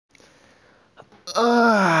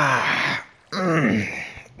Wow,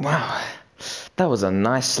 that was a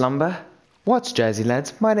nice slumber. What's jazzy,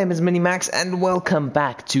 lads? My name is Minimax and welcome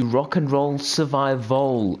back to Rock and Roll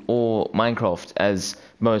Survival, or Minecraft as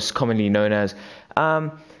most commonly known as.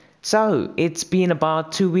 So it's been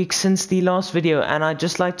about 2 weeks since the last video, and I'd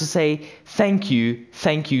just like to say thank you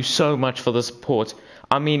so much for the support.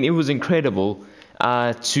 I mean, it was incredible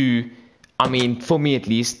for me at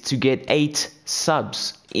least, to get 8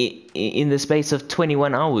 subs in the space of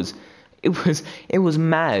 21 hours. It was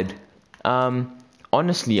mad.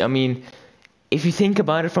 Honestly, I mean, if you think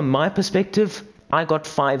about it from my perspective, I got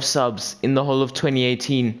 5 subs in the whole of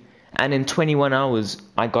 2018, and in 21 hours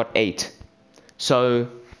I got 8. So,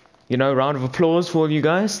 you know, round of applause for all you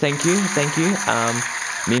guys. Thank you.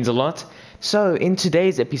 Means a lot. So in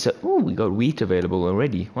today's episode, oh, we got wheat available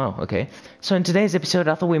already. Wow, okay. So in today's episode,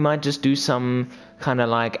 I thought we might just do some kind of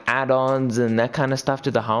like add-ons and that kind of stuff to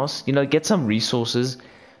the house. You know, get some resources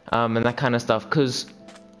and that kind of stuff. Because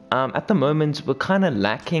at the moment, we're kind of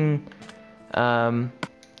lacking some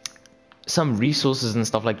resources and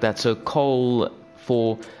stuff like that. So coal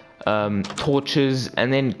for torches,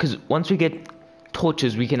 and then because once we get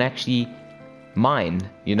torches, we can actually mine,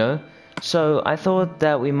 you know. So I thought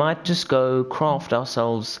that we might just go craft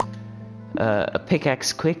ourselves a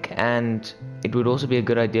pickaxe quick, and it would also be a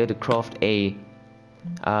good idea to craft a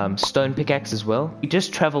stone pickaxe as well. We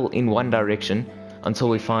just travel in one direction until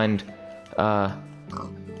we find hi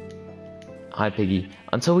Piggy,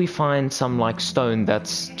 until we find some like stone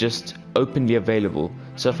that's just openly available.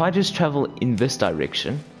 So if I just travel in this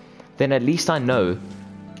direction, then at least I know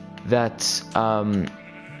that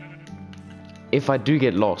if I do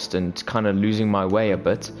get lost and kind of losing my way a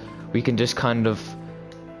bit, we can just kind of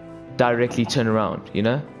directly turn around, you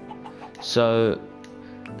know. So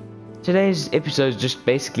today's episode is just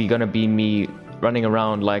basically gonna be me running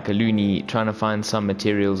around like a loony trying to find some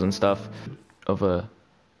materials and stuff of a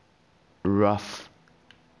rough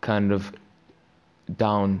kind of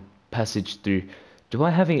down passage through. I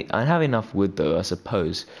have enough wood though, I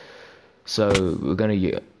suppose. So we're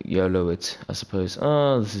gonna YOLO it, I suppose.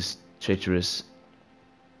 Oh, this is treacherous,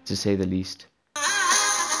 to say the least.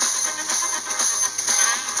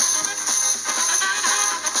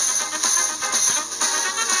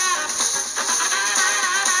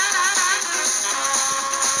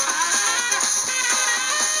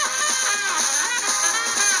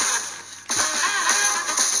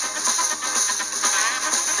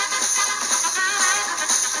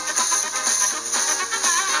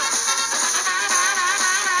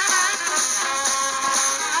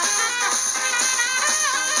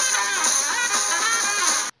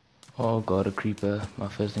 Oh god, a creeper. My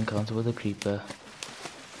first encounter with a creeper.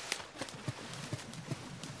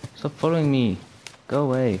 Stop following me. Go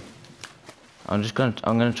away. I'm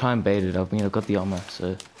gonna try and bait it. I mean, I've got the armor,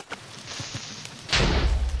 so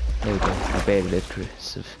there we go. I baited it,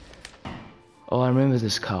 Chris. Oh, I remember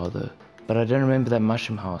this cow though, but I don't remember that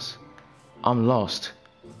mushroom house. I'm lost.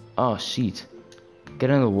 Oh shit. Get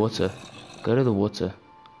in the water. Go to the water.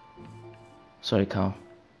 Sorry, cow.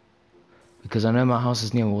 Because I know my house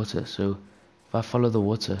is near water, so if I follow the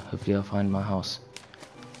water, hopefully I'll find my house.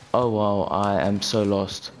 Oh wow, I am so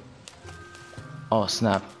lost. Oh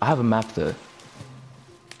snap, I have a map though.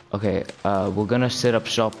 Okay, we're gonna set up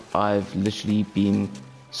shop. I've literally been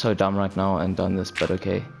so dumb right now and done this, but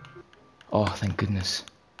okay. Oh, thank goodness.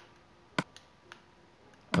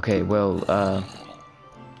 Okay, well,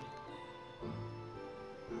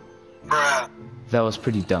 that was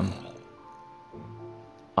pretty dumb.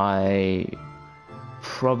 I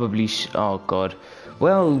probably oh god.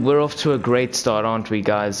 Well, we're off to a great start, aren't we,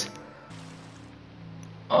 guys?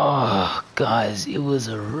 Oh, guys, it was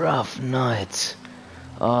a rough night.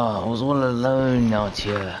 Oh, I was all alone out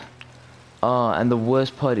here. Oh, and the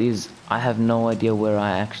worst part is I have no idea where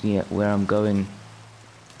I'm going.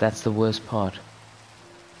 That's the worst part.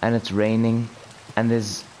 And it's raining, and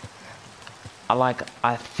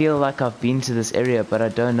I feel like I've been to this area, but I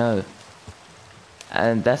don't know.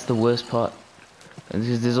 And that's the worst part.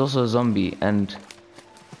 There's also a zombie, and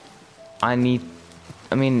I mean,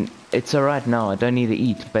 it's alright now, I don't need to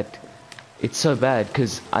eat, but it's so bad,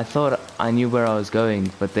 because I thought I knew where I was going,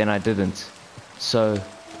 but then I didn't. So,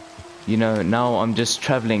 you know, now I'm just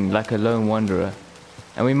traveling like a lone wanderer.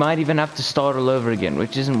 And we might even have to start all over again,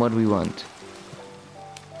 which isn't what we want.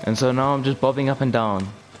 And so now I'm just bobbing up and down.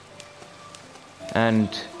 And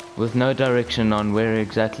with no direction on where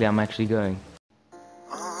exactly I'm actually going.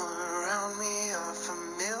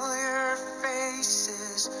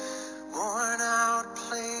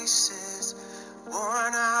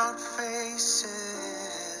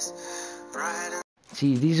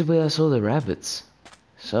 See, these are where I saw the rabbits.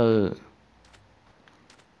 So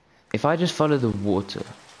if I just follow the water.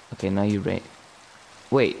 Okay, now you rain.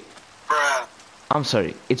 Wait. Bruh. I'm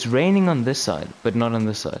sorry. It's raining on this side, but not on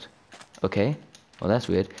this side. Okay. Well, that's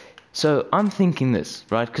weird. So I'm thinking this,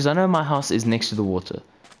 right? Because I know my house is next to the water.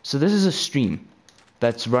 So this is a stream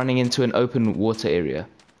that's running into an open water area.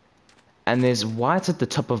 And there's white at the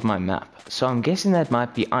top of my map. So I'm guessing that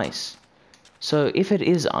might be ice. So if it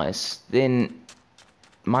is ice, then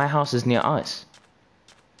my house is near ice.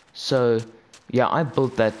 So yeah, I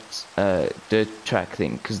built that dirt track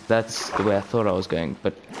thing because that's the way I thought I was going.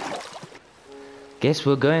 But guess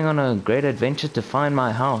we're going on a great adventure to find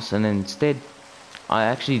my house, and instead I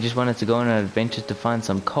actually just wanted to go on an adventure to find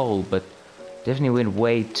some coal, but definitely went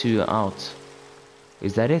way too out.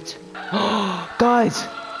 Is that it? Guys,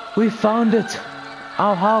 we found it!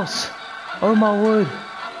 Our house! Oh my word!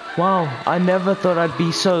 Wow, I never thought I'd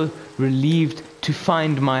be so relieved to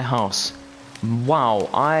find my house. Wow,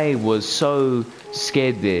 I was so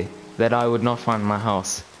scared there that I would not find my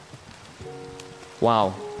house.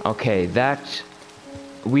 Wow, okay, that...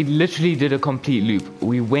 We literally did a complete loop.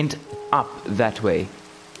 We went up that way.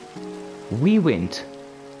 We went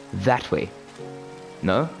that way.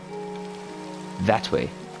 No? That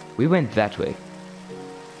way. We went that way.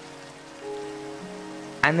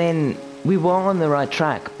 And then we were on the right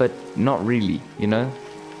track, but not really, you know?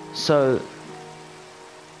 So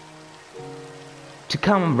to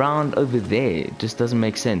come round over there just doesn't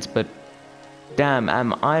make sense. But damn,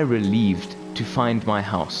 am I relieved to find my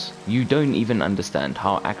house. You don't even understand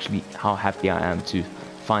how happy I am to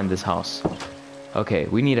find this house. Okay,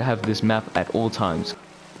 we need to have this map at all times.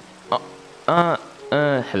 Hello?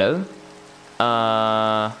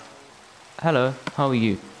 Hello, how are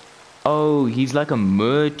you? Oh, he's like a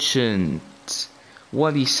merchant.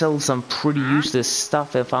 Well, he sells some pretty useless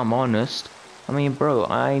stuff, if I'm honest. I mean, bro,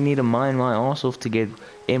 I need to mine my arse off to get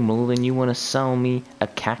emerald, and you want to sell me a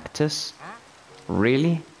cactus?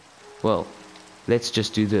 Really? Well, let's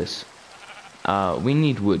just do this. We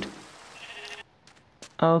need wood.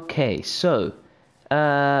 Okay, so,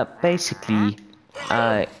 basically,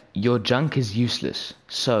 your junk is useless.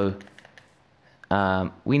 So,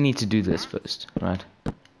 we need to do this first, right?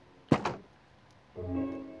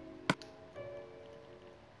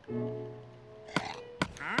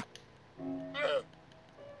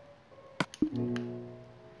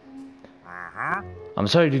 I'm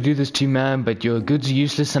sorry to do this to you, man, but your goods are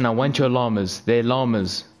useless and I want your llamas. They're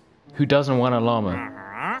llamas. Who doesn't want a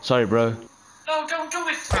llama? Sorry, bro. No, don't do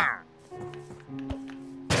it!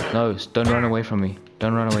 No, don't run away from me.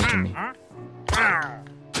 Don't run away from me.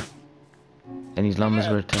 And these llamas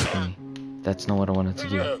were attacking me. That's not what I wanted to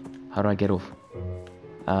do. How do I get off?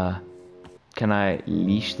 Can I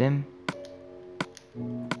leash them?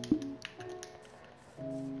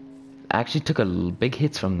 I actually took a big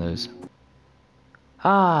hits from those.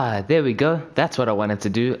 Ah, there we go. That's what I wanted to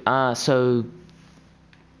do. So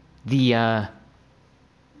the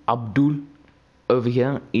Abdul over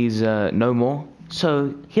here is no more.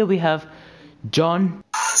 So here we have John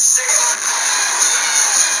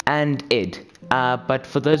and Ed. But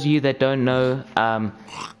for those of you that don't know,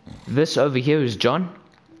 this over here is John,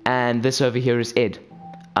 and this over here is Ed.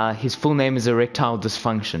 His full name is erectile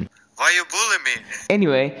dysfunction. Why you bullying me?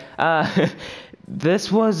 Anyway,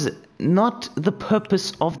 this was not the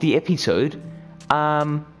purpose of the episode.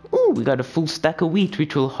 Ooh, we got a full stack of wheat,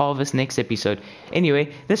 which we'll harvest next episode.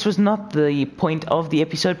 Anyway, this was not the point of the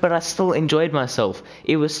episode, but I still enjoyed myself.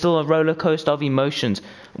 It was still a roller coaster of emotions.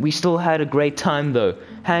 We still had a great time though.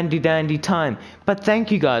 Handy dandy time. But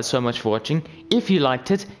thank you guys so much for watching. If you liked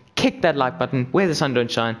it, kick that like button where the sun don't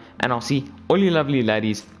shine, and I'll see all you lovely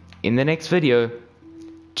ladies in the next video.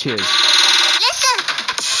 Cheers.